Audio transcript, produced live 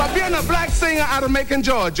and a black singer out of Macon,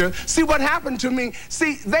 Georgia. See what happened to me?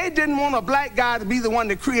 See, they didn't want a black guy to be the one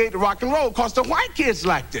that created rock and roll because the white kids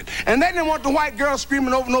liked it. And they didn't want the white girl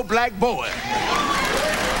screaming over no black boy.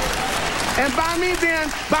 And by me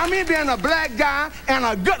being a black guy and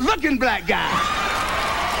a good-looking black guy.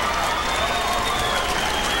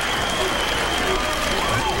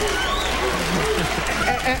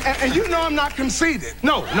 And you know I'm not conceited.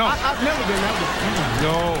 No. I've never been that way.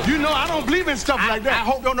 No. You know I don't believe in stuff like that. I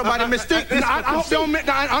hope don't nobody mistake this. I hope don't.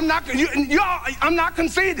 I'm not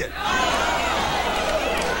conceited.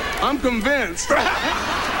 I'm convinced.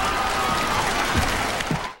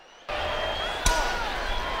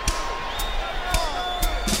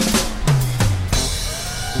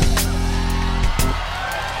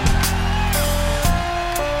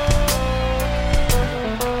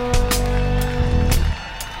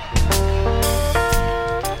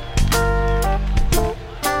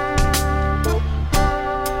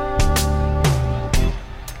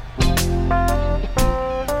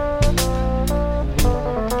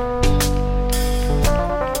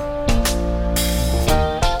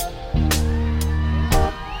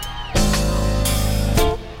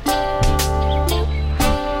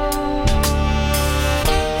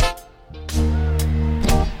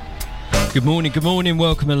 Good morning,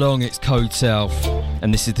 welcome along, it's Code South,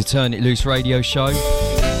 and this is the Turn It Loose radio show.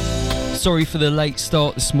 Sorry for the late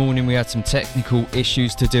start this morning, we had some technical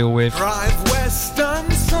issues to deal with.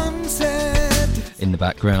 In the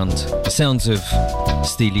background, the sounds of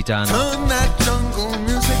Steely Dan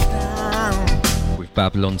with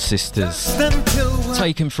Babylon Sisters,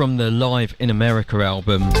 taken from the Live in America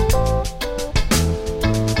album.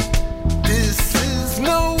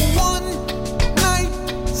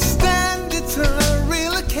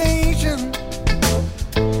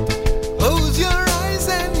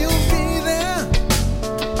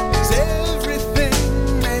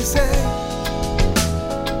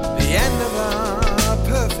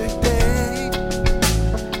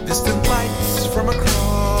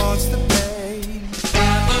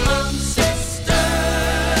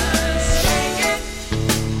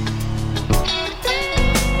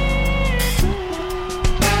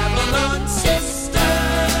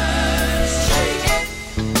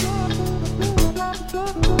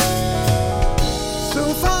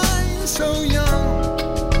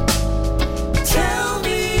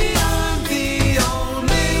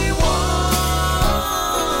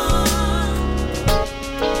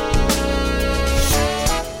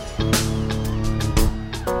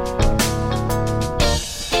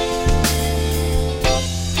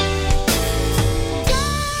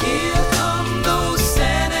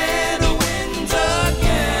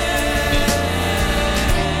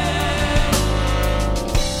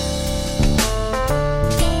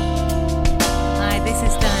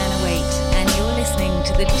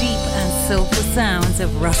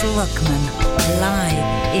 Russell Ruckman, live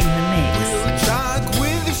in the mix. We'll talk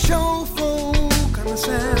with the show folk on the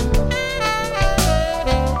sound.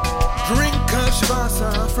 Drink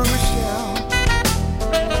Kashvasa from Michelle.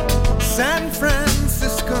 San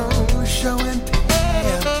Francisco show and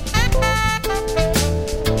tell.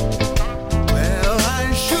 Well,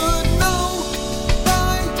 I should know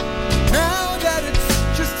by now that it's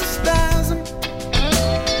just a spasm.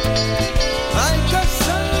 I got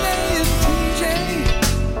Sunday and TJ.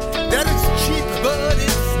 That it's cheap, but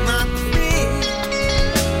it's not free.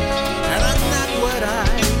 And I'm not what I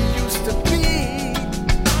used to be.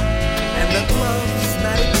 And the love's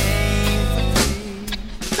not a game for free.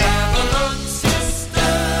 Babylon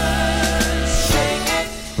sisters, shake it.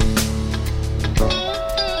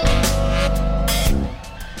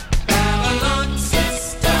 Babylon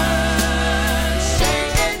sisters,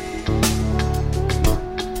 shake it.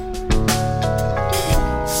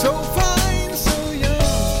 So fine, so young.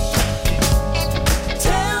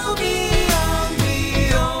 Tell me I'm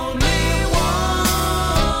the only one.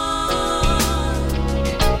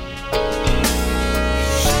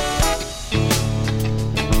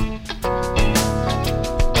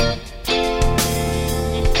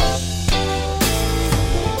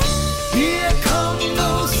 Here come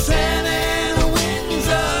those Santa winds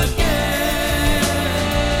again.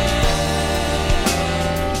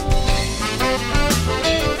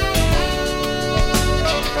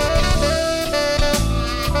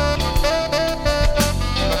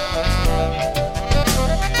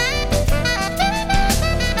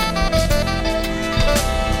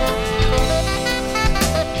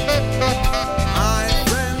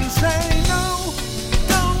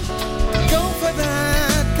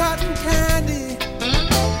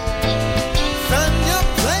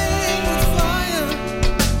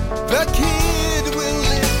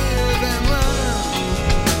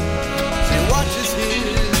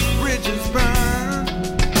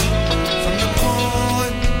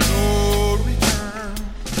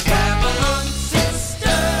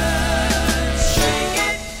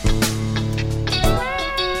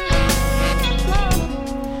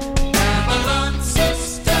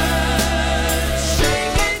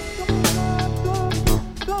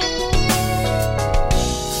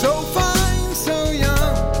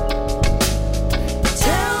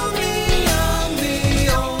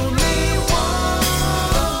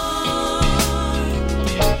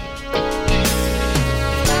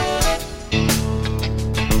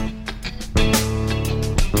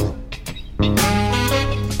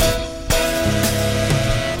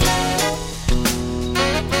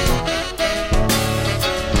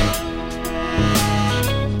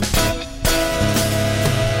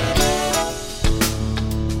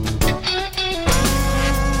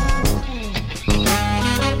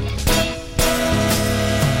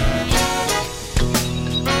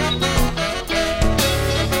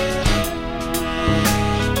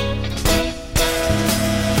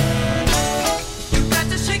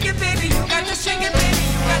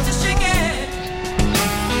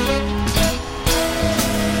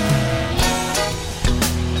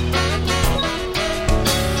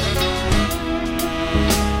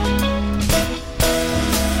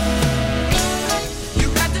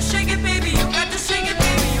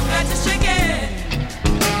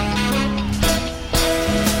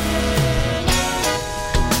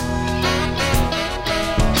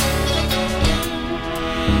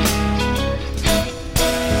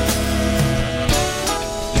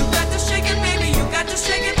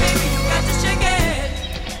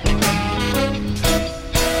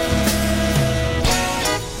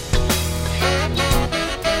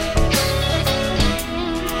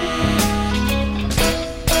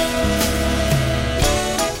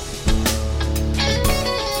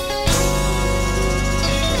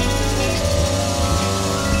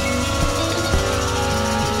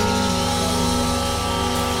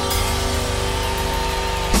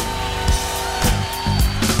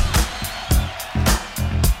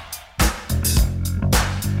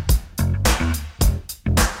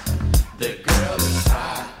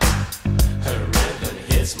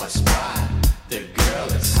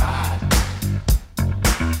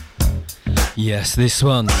 Yes, this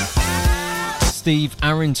one. Steve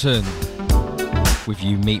Arrington with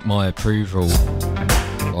You Meet My Approval.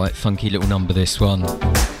 Right, funky little number this one.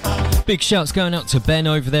 Big shouts going out to Ben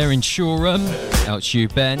over there in Shoreham. Out to you,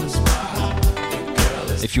 Ben.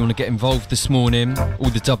 If you want to get involved this morning,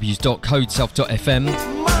 all the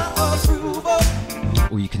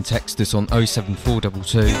w's.codeself.fm, or you can text us on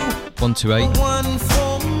 07422 128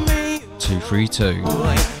 232.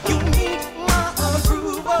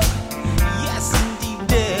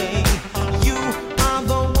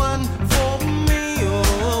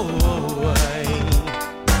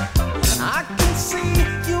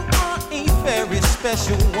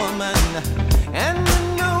 Special woman, and you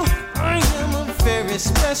know I am a very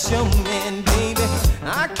special man, baby.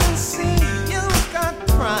 I can see you got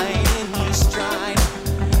pride in your stride,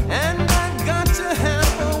 and I got to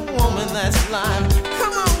have a woman that's live.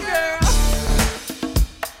 Come on, girl.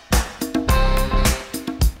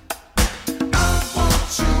 I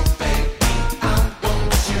want you, baby. I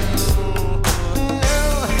want you.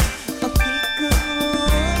 Now, I feel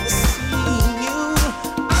good seeing you.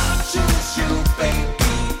 I choose you,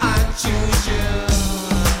 baby. I choose you.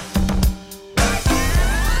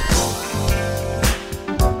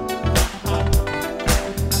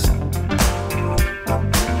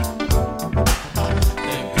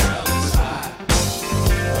 That girl is hot.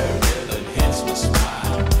 Her rhythm hits my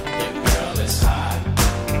spot. That girl is hot.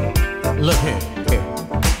 Look here.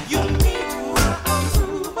 You need my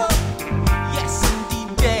approval. Yes, indeed,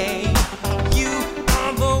 babe. You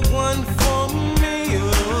are the one for me. Oh,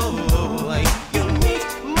 you need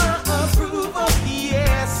my approval.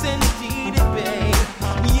 Yes, indeed, babe.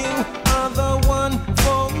 You are the one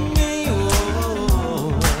for me.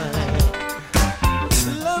 Oh,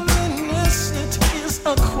 loveliness, it is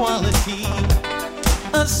a quality,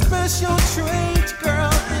 a special trait,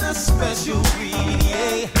 girl, and a special breed.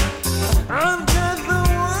 Yeah. I've got the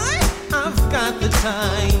one, I've got the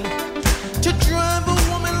time to drive a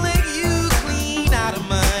woman like you clean out of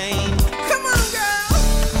mine. Come on, girl.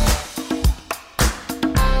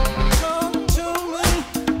 Come to me.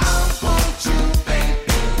 I want you,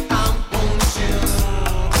 baby. I want you.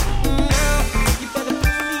 Now, you better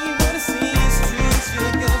believe what I say is true,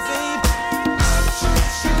 sugar, babe. I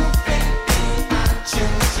choose you, baby. I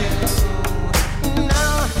choose you.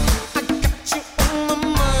 Now, I got you on my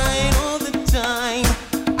mind all the time.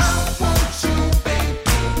 I want you, baby.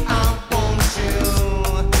 I want you.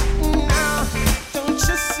 Now, don't you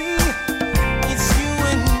see? It's you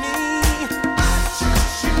and me. I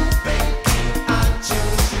choose you, baby. I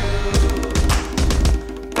choose you.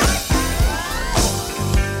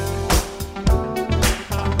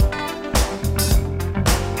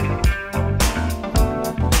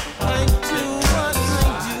 I do what I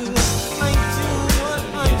do. I do what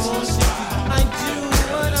I want to do. I do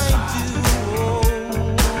what I do.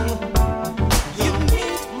 You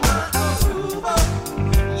need my approval.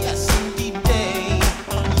 Yes, indeed, babe.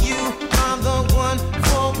 You are the one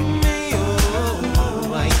for me. Oh,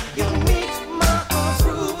 you need my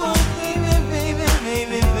approval, baby, baby,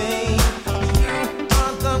 baby, babe. You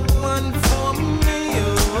are the one for me.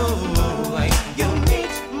 Oh, you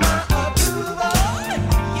need my approval.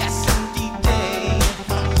 Yes, indeed, babe.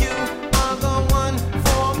 You are the one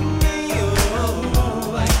for me. Oh,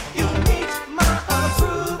 you need my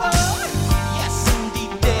approval. Yes,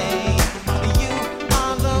 indeed, babe. You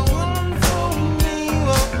are the one for me.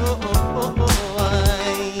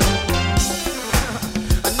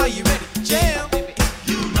 I know you ready to jam, baby.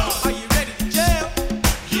 You know. Are you ready to jam?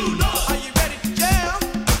 You know. Are you ready to jam?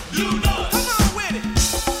 You know. Come on with it.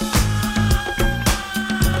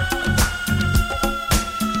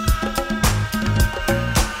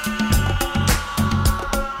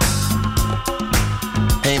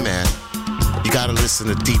 Hey man, you gotta listen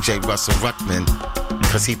to DJ Russell Ruckman,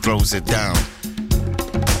 cause he throws it down.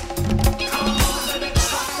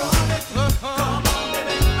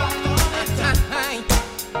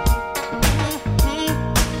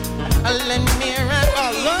 Let me ride.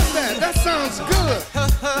 I love that. That sounds good.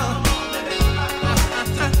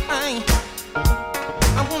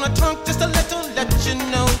 I wanna talk just a little, let you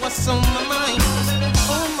know what's on my mind.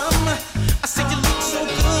 Oh mama, I said you look so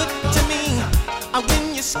good to me.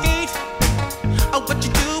 When you skate, what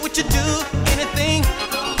you do, anything.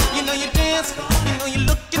 You know you dance, you know you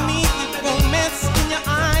look at me, you romance in your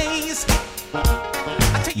eyes.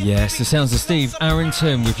 Yes, the sounds of Steve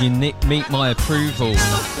Arrington with You Meet My Approval.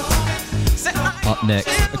 Up next,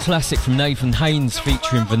 a classic from Nathan Haynes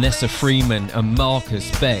featuring Vanessa Freeman and Marcus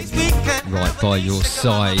Begg, Right By Your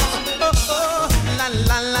Side.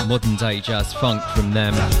 Modern day jazz funk from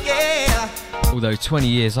them. Although 20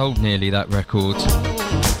 years old nearly, that record.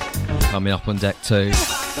 coming up on deck 2.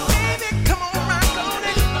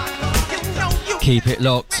 Keep it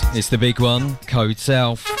locked, it's the big one, Code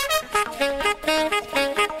South.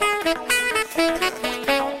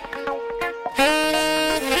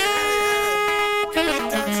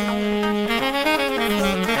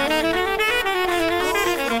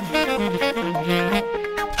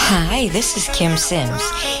 Hi, this is Kim Sims,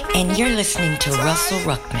 and you're listening to Russell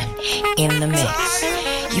Ruckman in the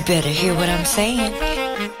mix. You better hear what I'm saying.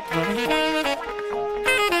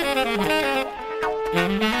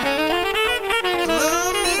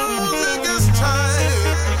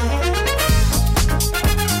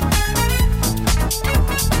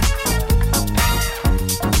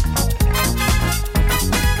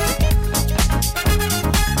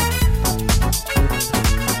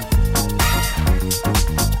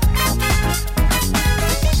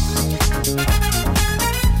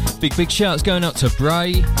 Big shouts going out to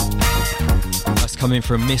Bray. That's coming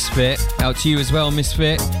from Misfit. Out to you as well,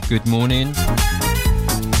 Misfit. Good morning.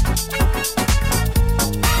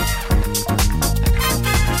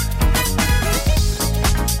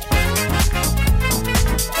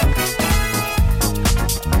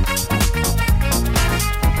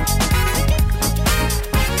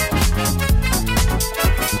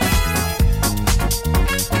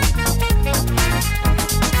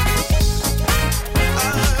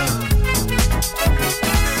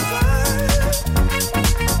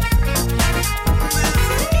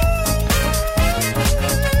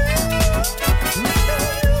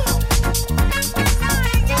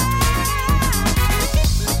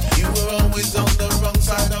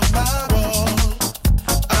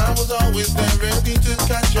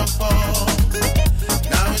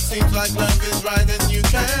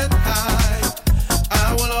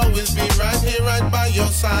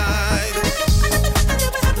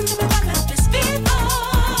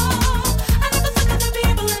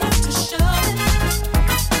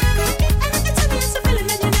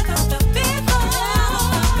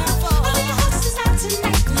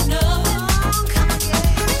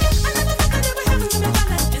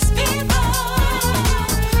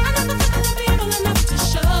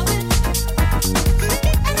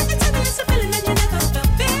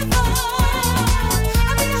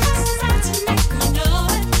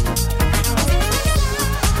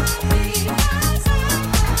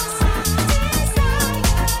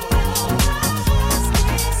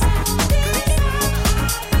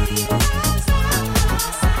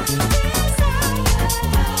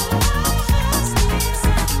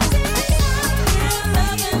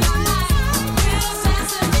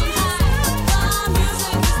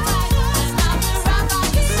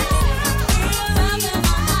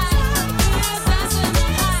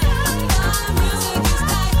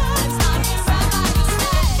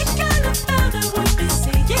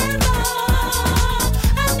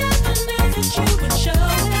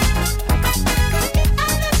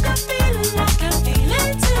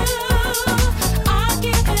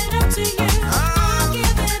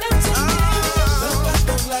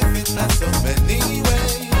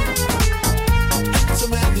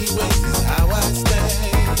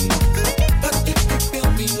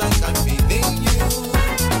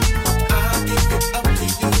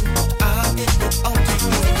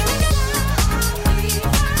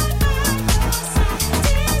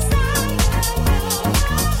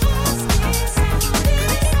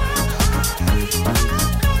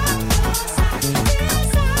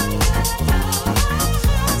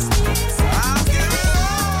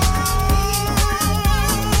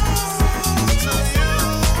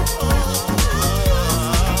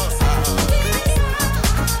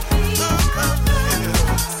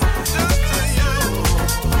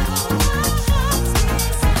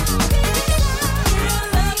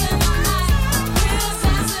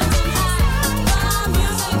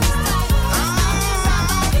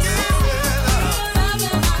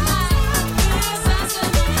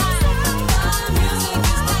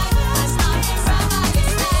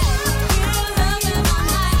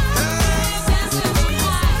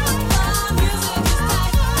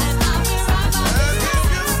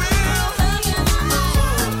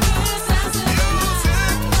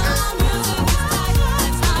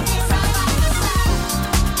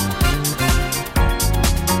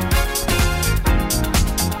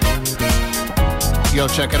 Yo,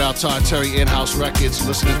 check it out, Todd Terry In-House Records,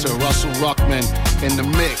 listening to Russell Ruckman in the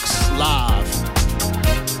mix, live.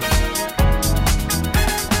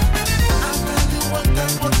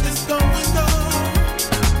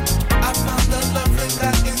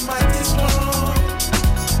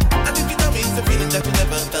 That you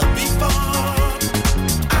never felt before.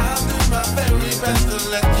 I'll do my very best to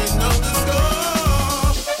let you know the score.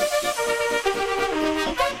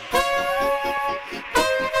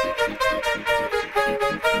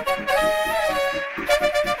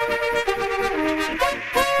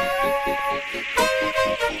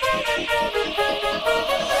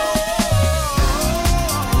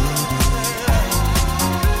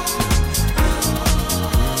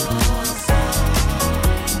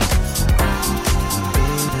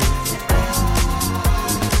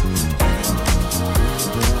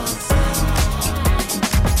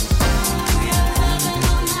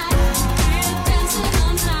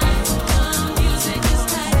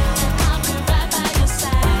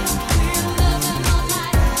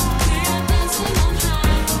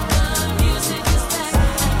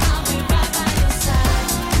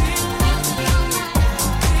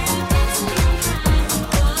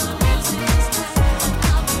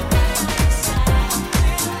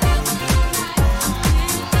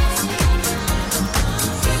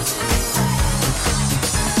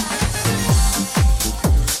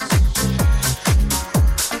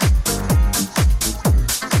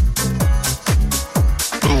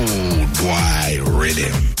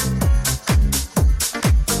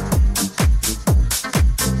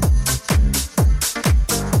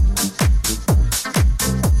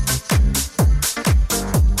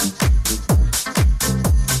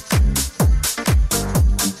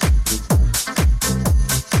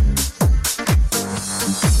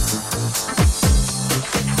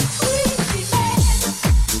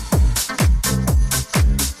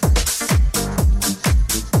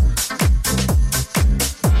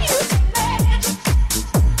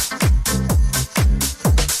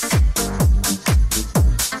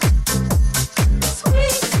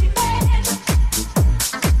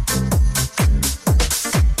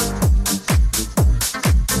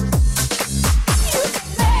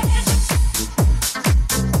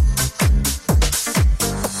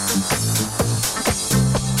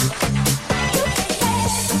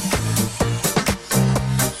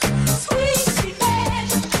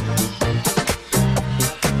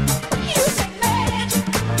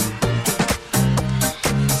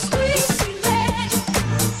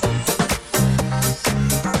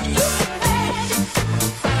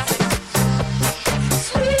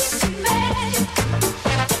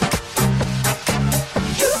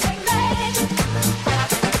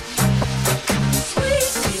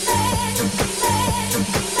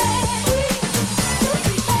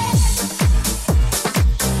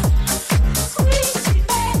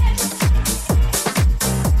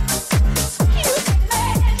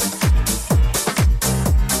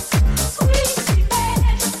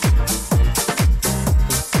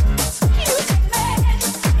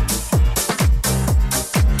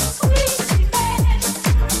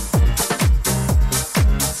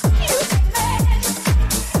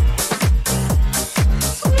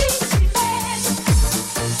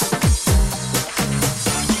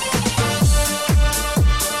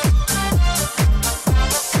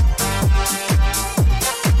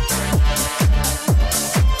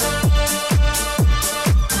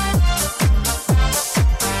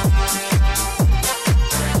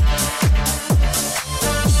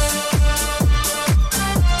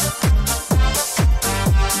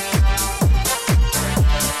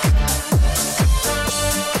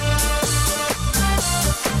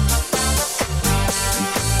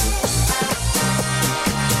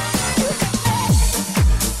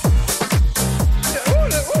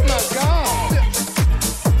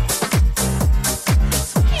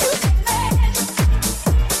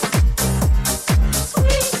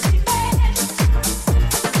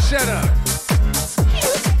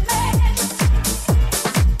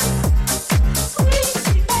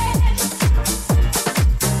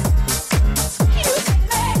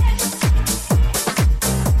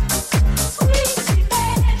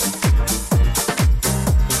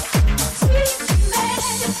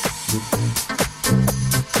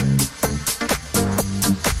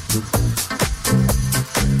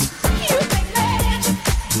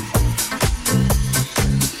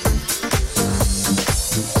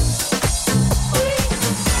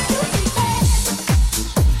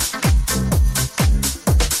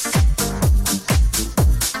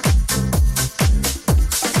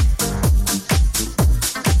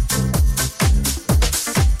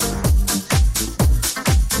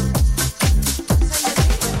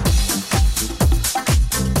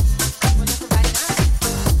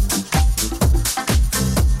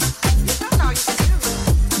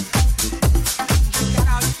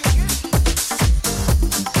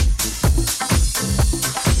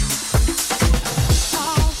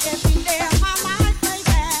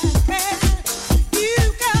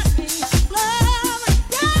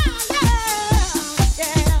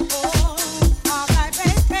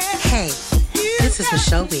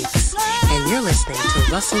 Joe Weeks, and you're listening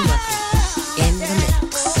to Russell Ruckman in the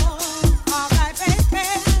mix.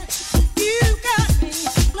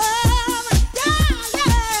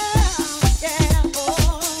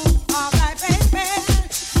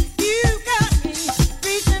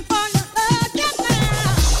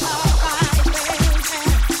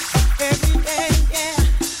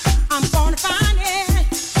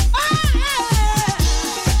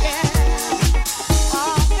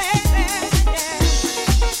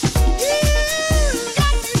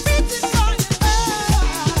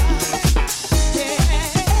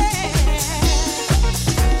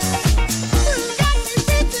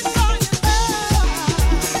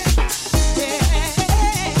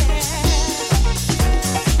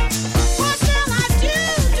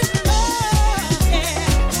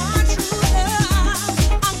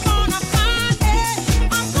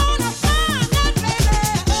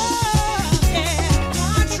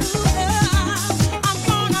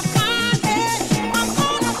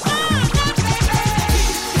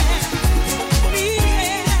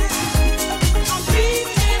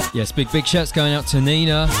 Yes, big shouts going out to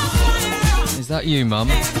Nina. Is that you,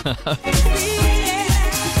 Mum?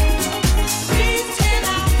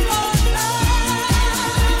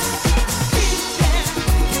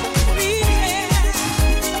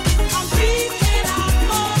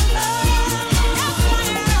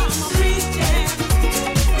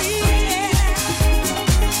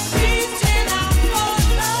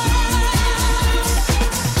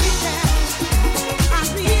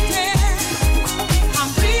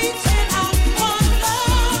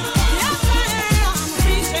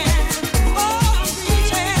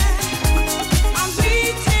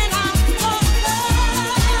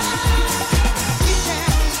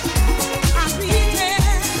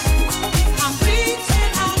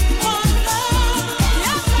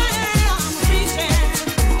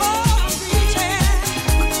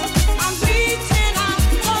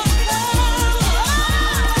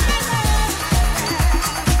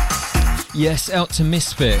 Yes, out to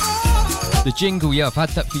Misfit. The jingle, yeah, I've had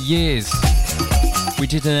that for years. We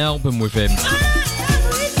did an album with him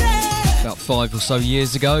about 5 or so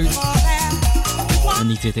years ago, and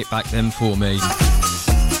he did it back then for me.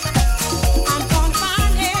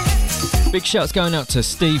 Big shouts going out to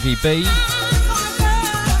Stevie B.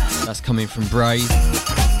 That's coming from Bray.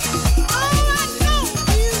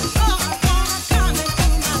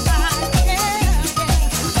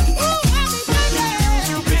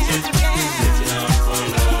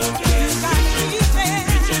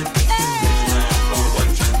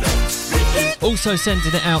 Also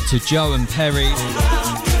sending it out to Joe and Perry,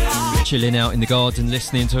 chilling out in the garden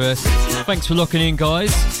listening to us. Thanks for locking in,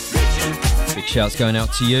 guys. Big shouts going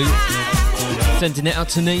out to you. Sending it out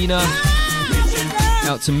to Nina,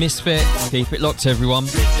 out to Misfit. Keep it locked, everyone.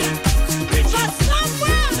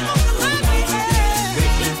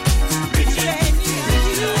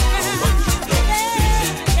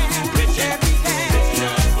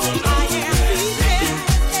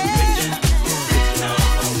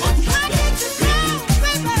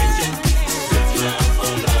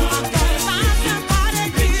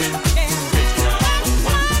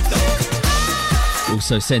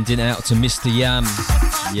 Also sending it out to Mr. Yam.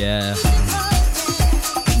 Yeah.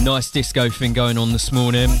 Nice disco thing going on this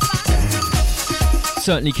morning.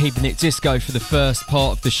 Certainly keeping it disco for the first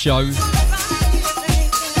part of the show.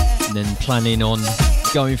 And then planning on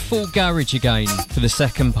going full garage again for the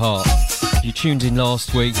second part. If you tuned in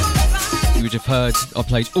last week, you would have heard I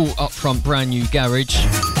played all upfront brand new garage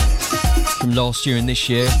from last year and this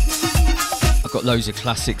year. I've got loads of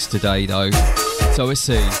classics today though. So we'll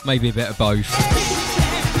see, maybe a bit of both.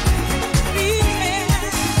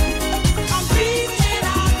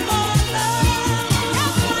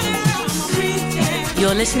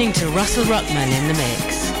 You're listening to Russell Ruckman in the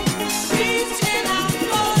mix.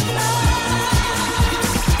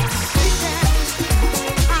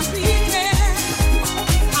 Yeah.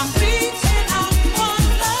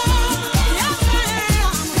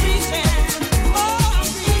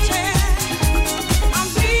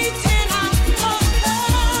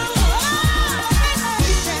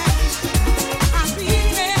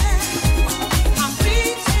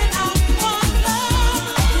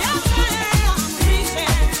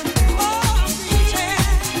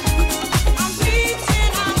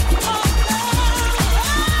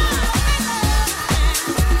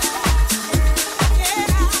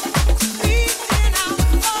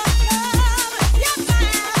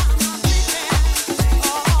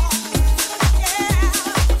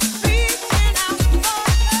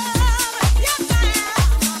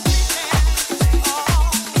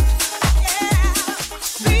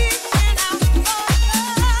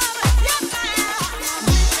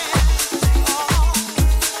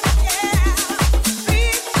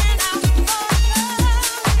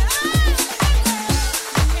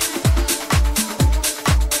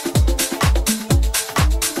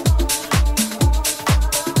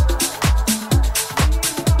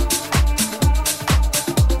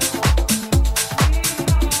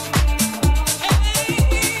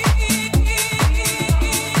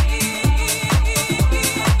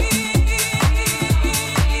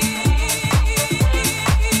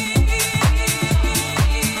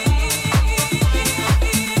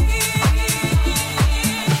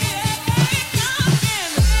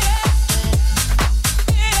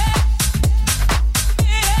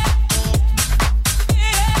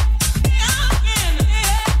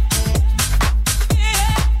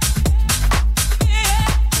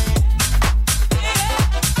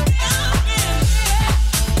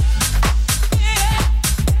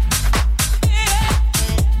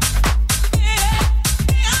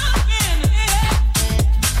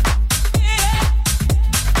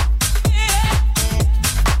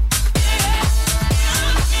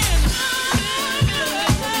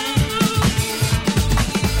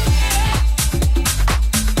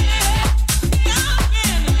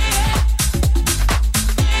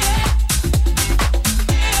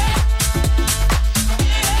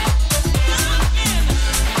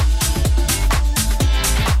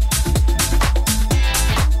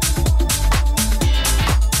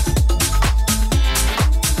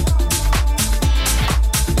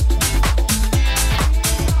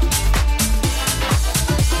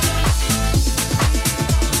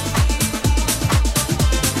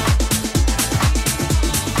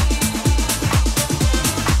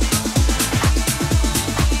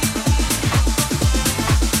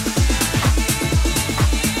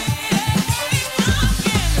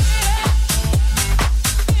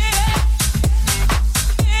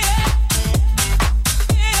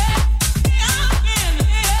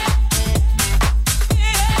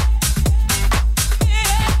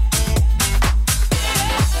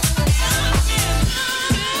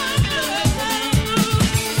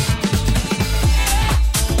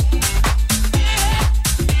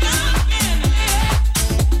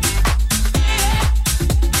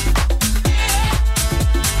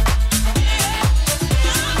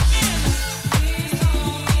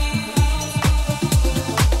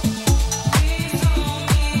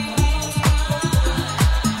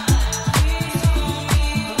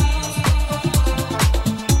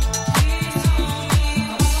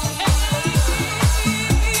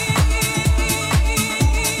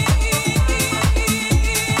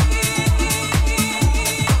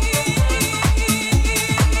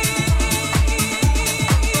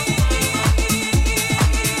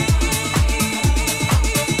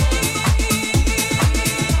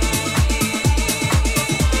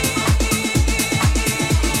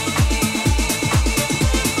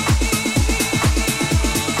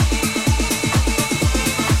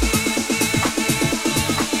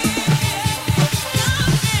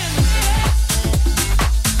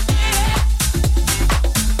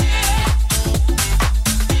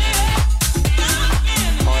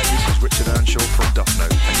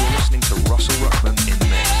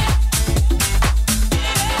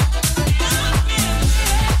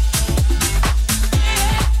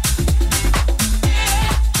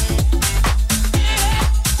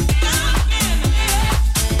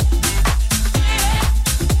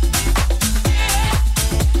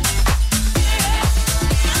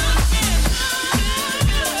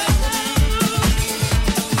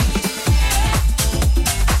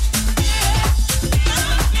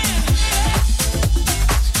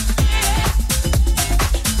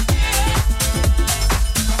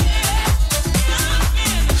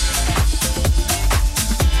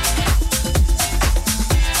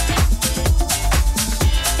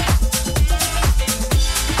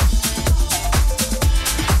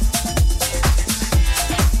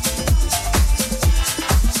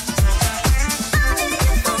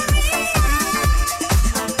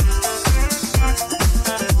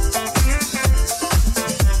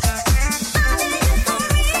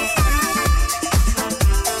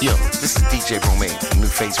 DJ Romaine from New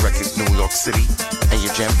Face Records, New York City, and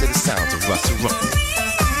you're jammed to the sounds of Russell Ruckman.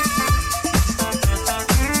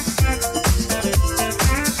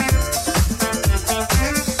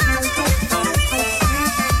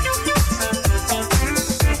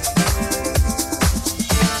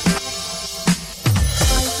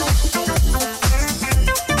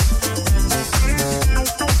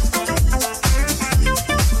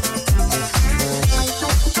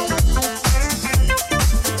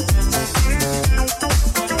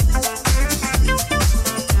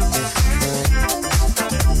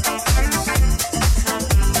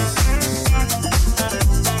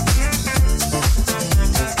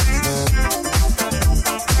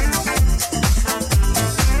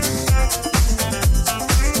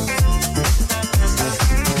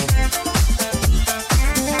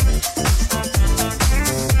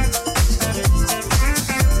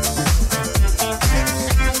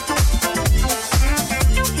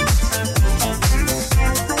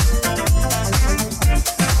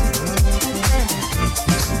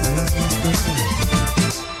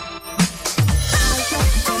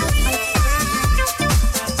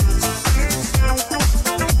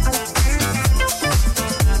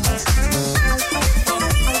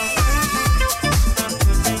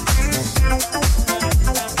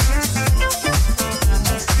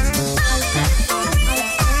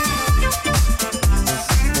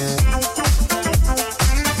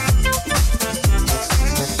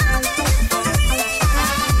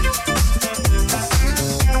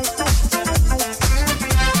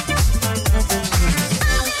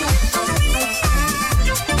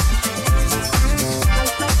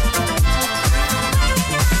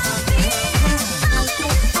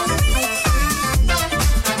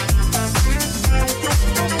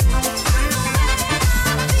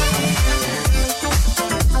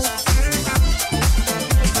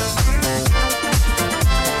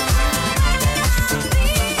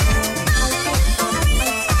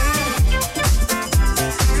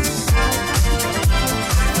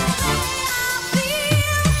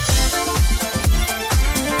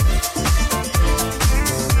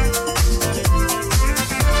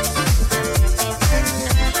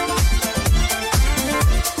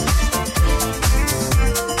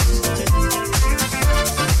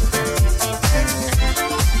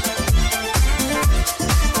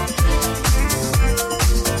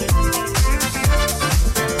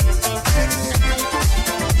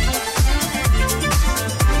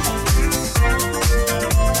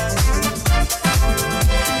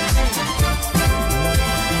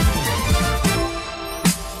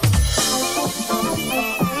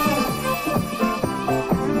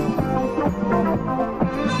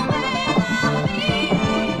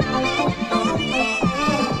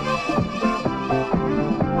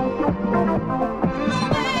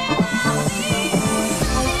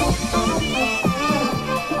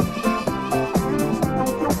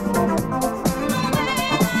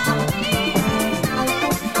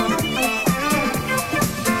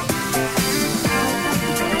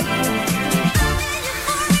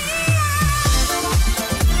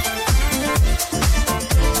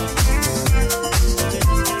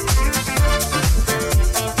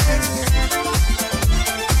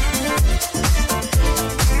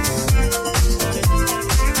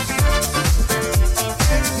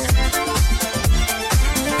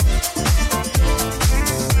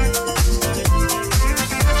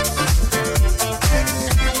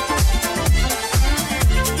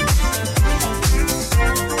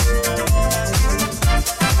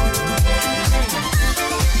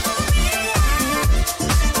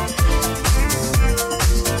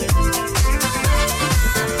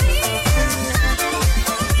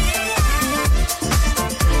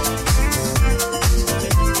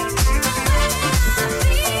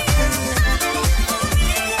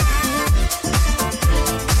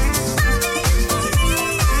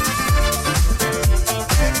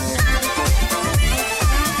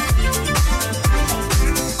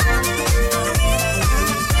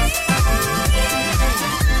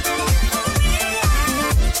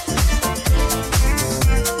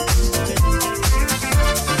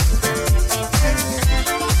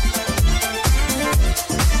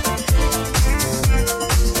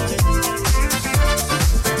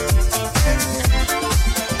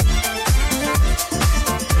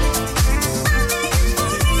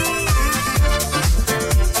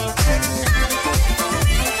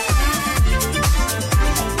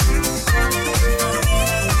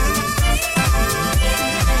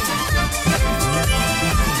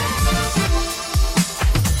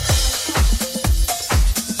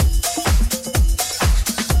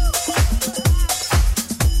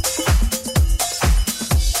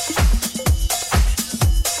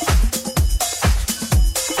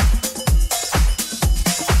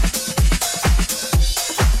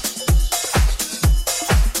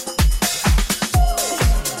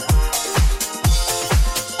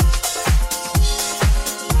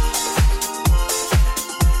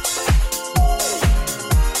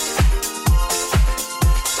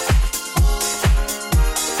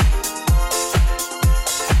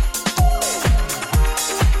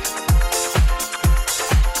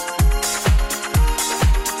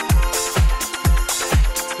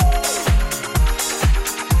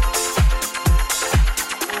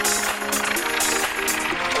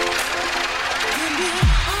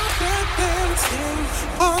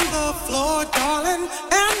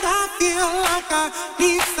 feel like I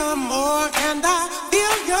need some more, and I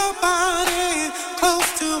feel your body close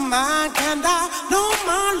to mine, and I know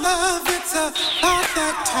my love, it's about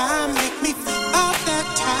that time, make me about that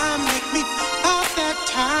time, make me about that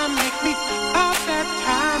time, make me about that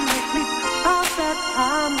time, make me about that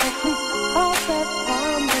time, make me about that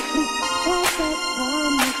time, make me about that time, make me about that time.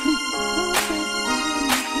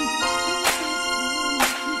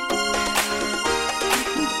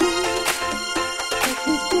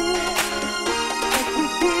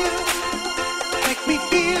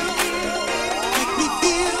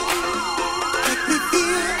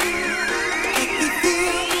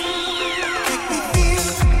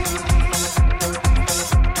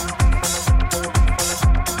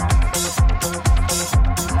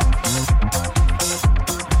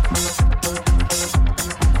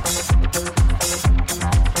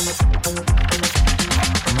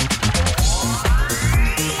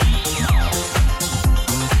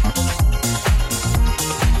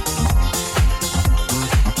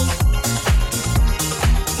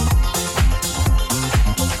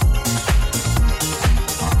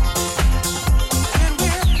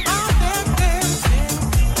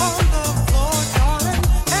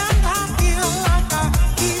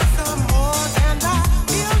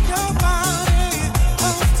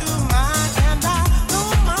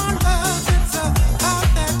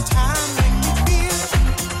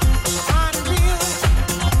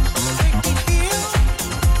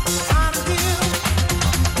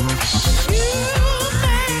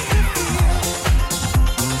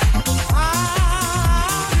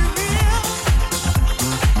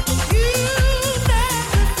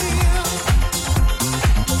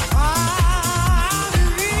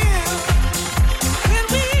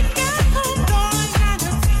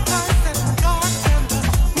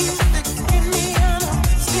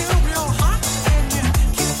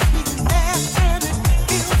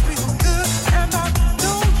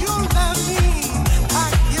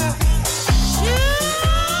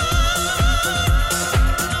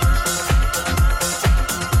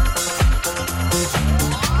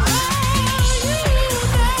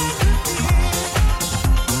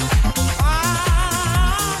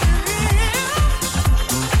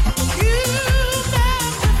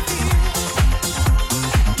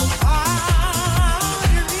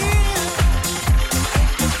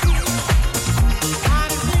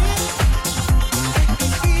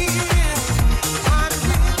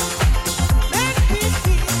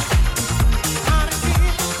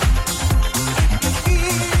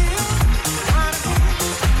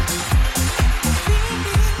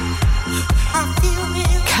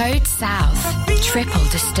 Triple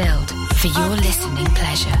distilled for your listening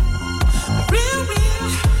pleasure.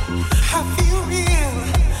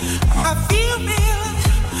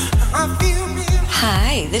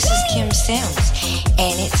 Hi, this is Kim Sims,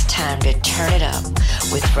 and it's time to turn it up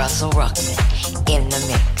with Russell Ruckman in the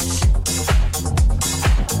mix.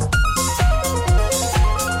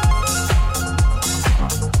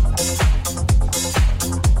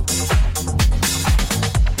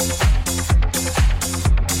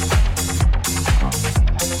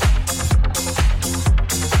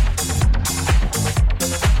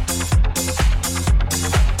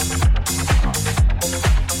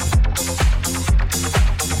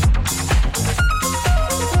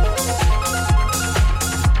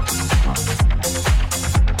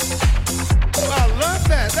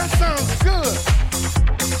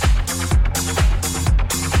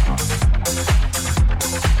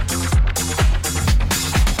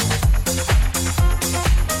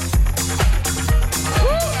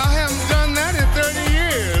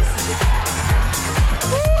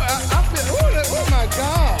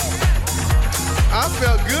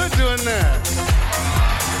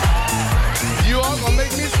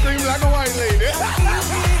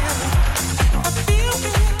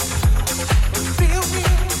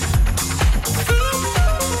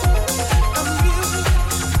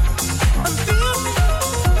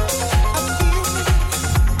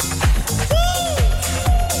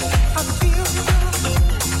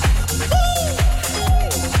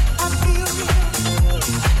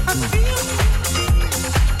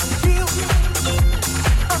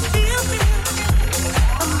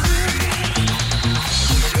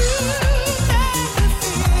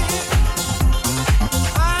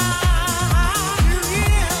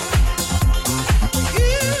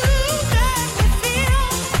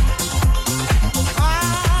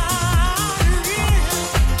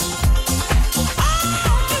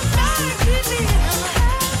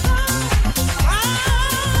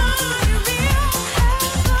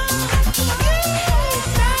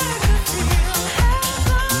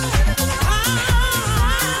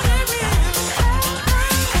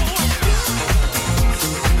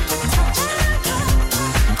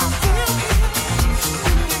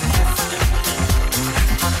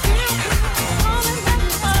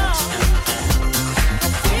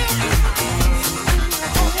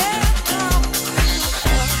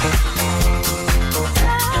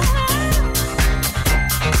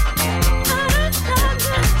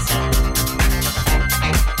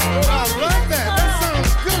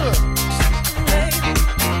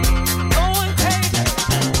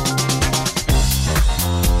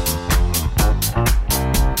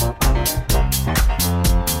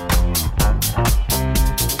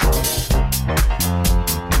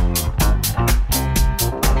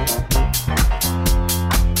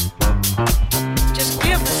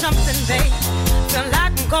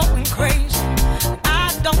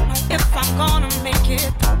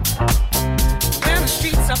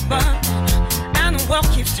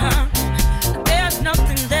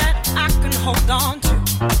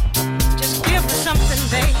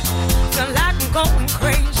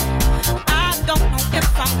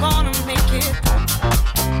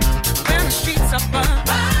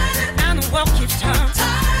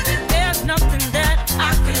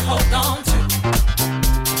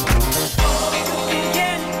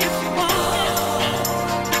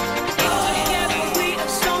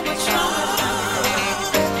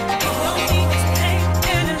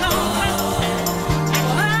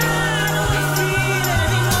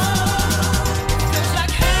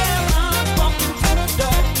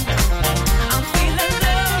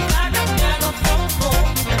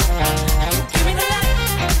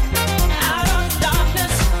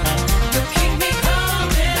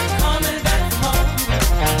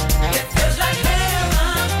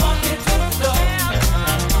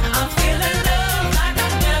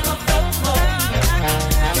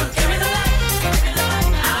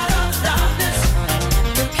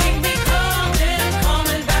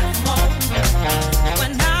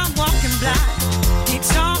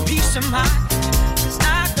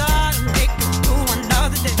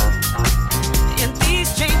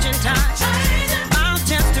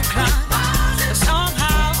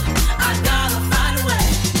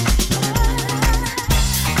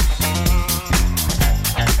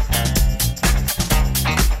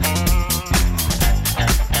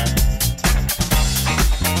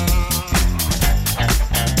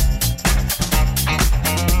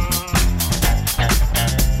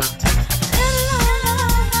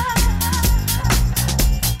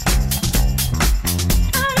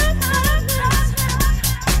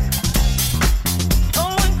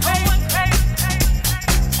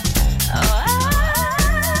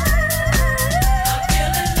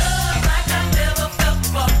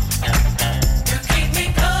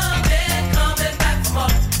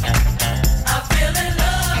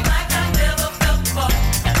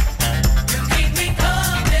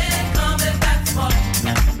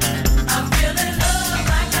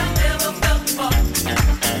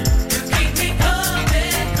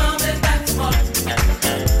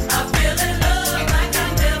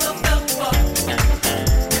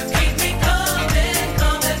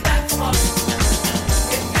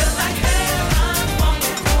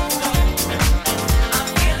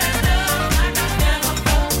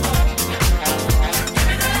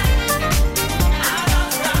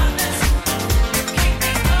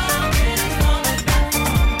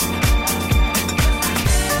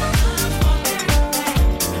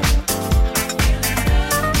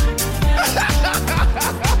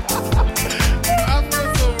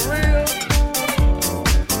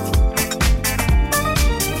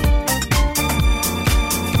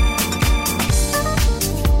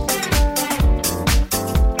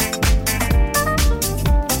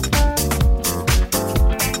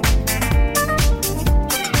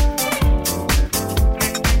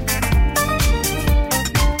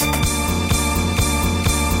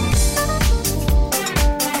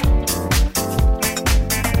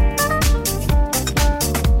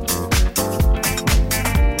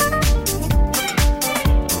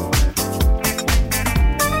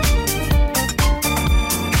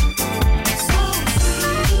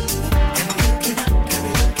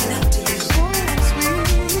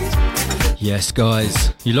 Yes,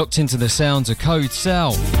 guys, you locked into the sounds of Code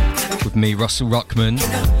South with me, Russell Ruckman.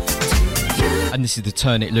 And this is the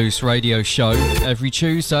Turn It Loose radio show every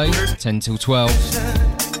Tuesday, 10 till 12.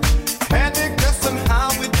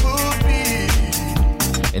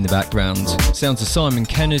 In the background, sounds of Simon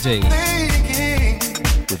Kennedy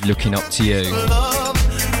with Looking Up to You.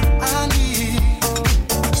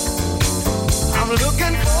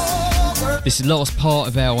 This is the last part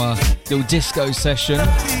of our little disco session.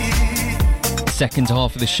 Second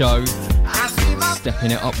half of the show, stepping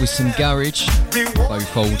it up with some garage,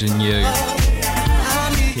 both old and new.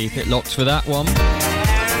 Keep it locked for that one.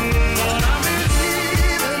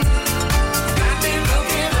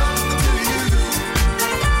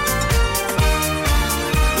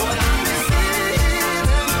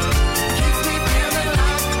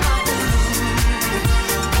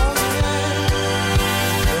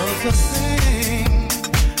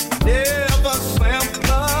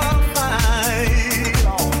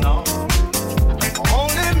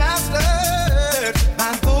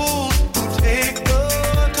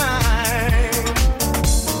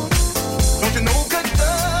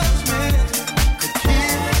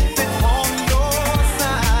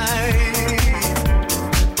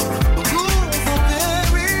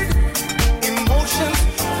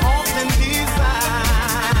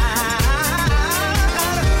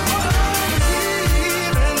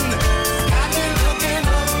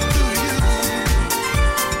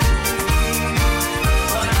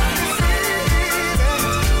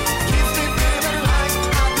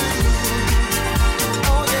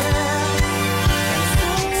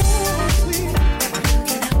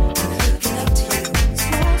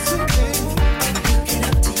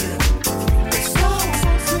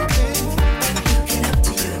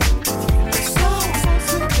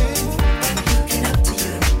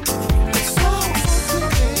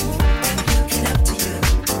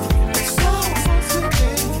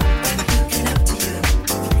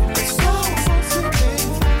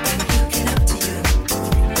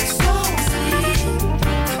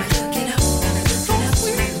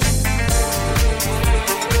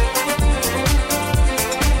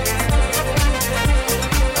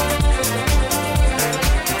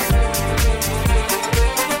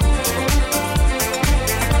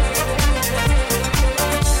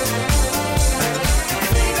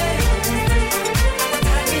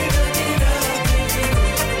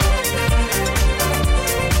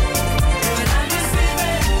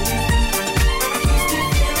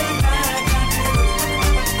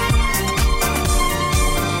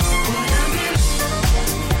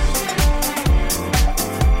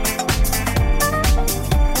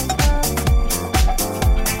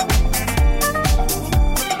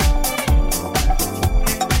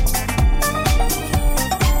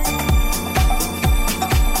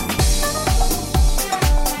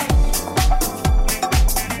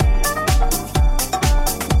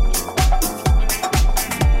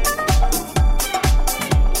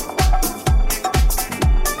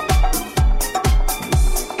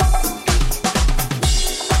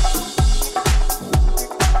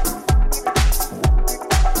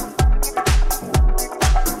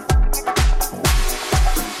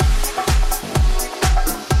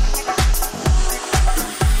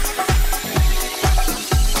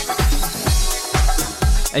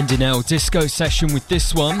 Ending our disco session with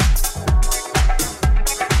this one.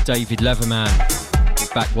 David Leatherman is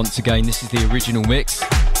back once again. This is the original mix.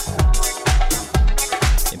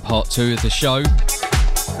 In part 2 of the show,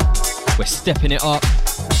 we're stepping it up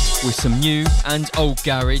with some new and old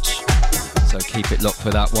garage. So keep it locked for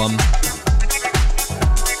that one.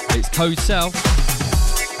 It's Code South.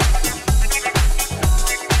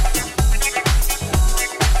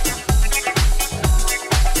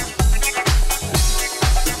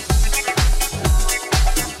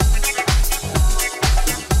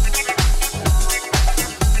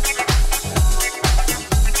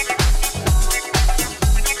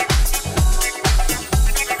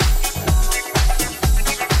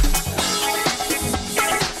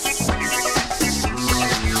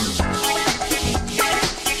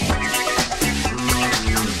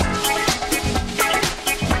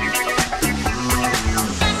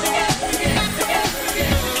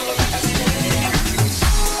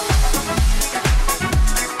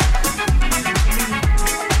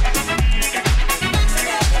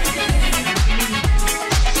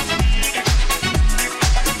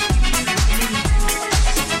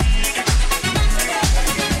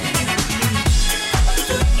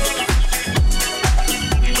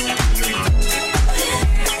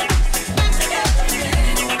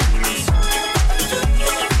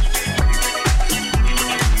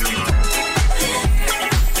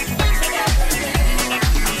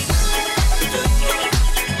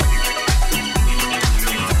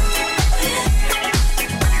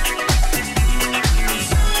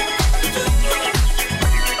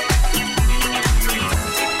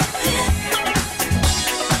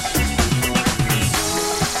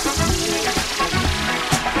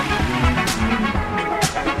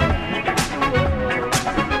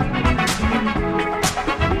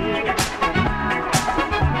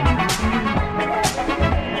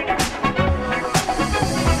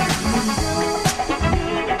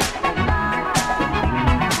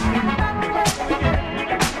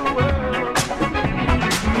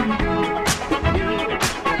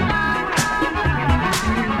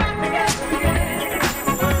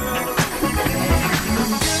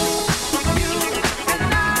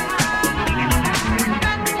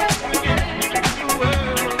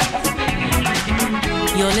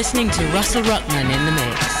 You're listening to Russell Ruckman in the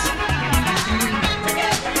mix.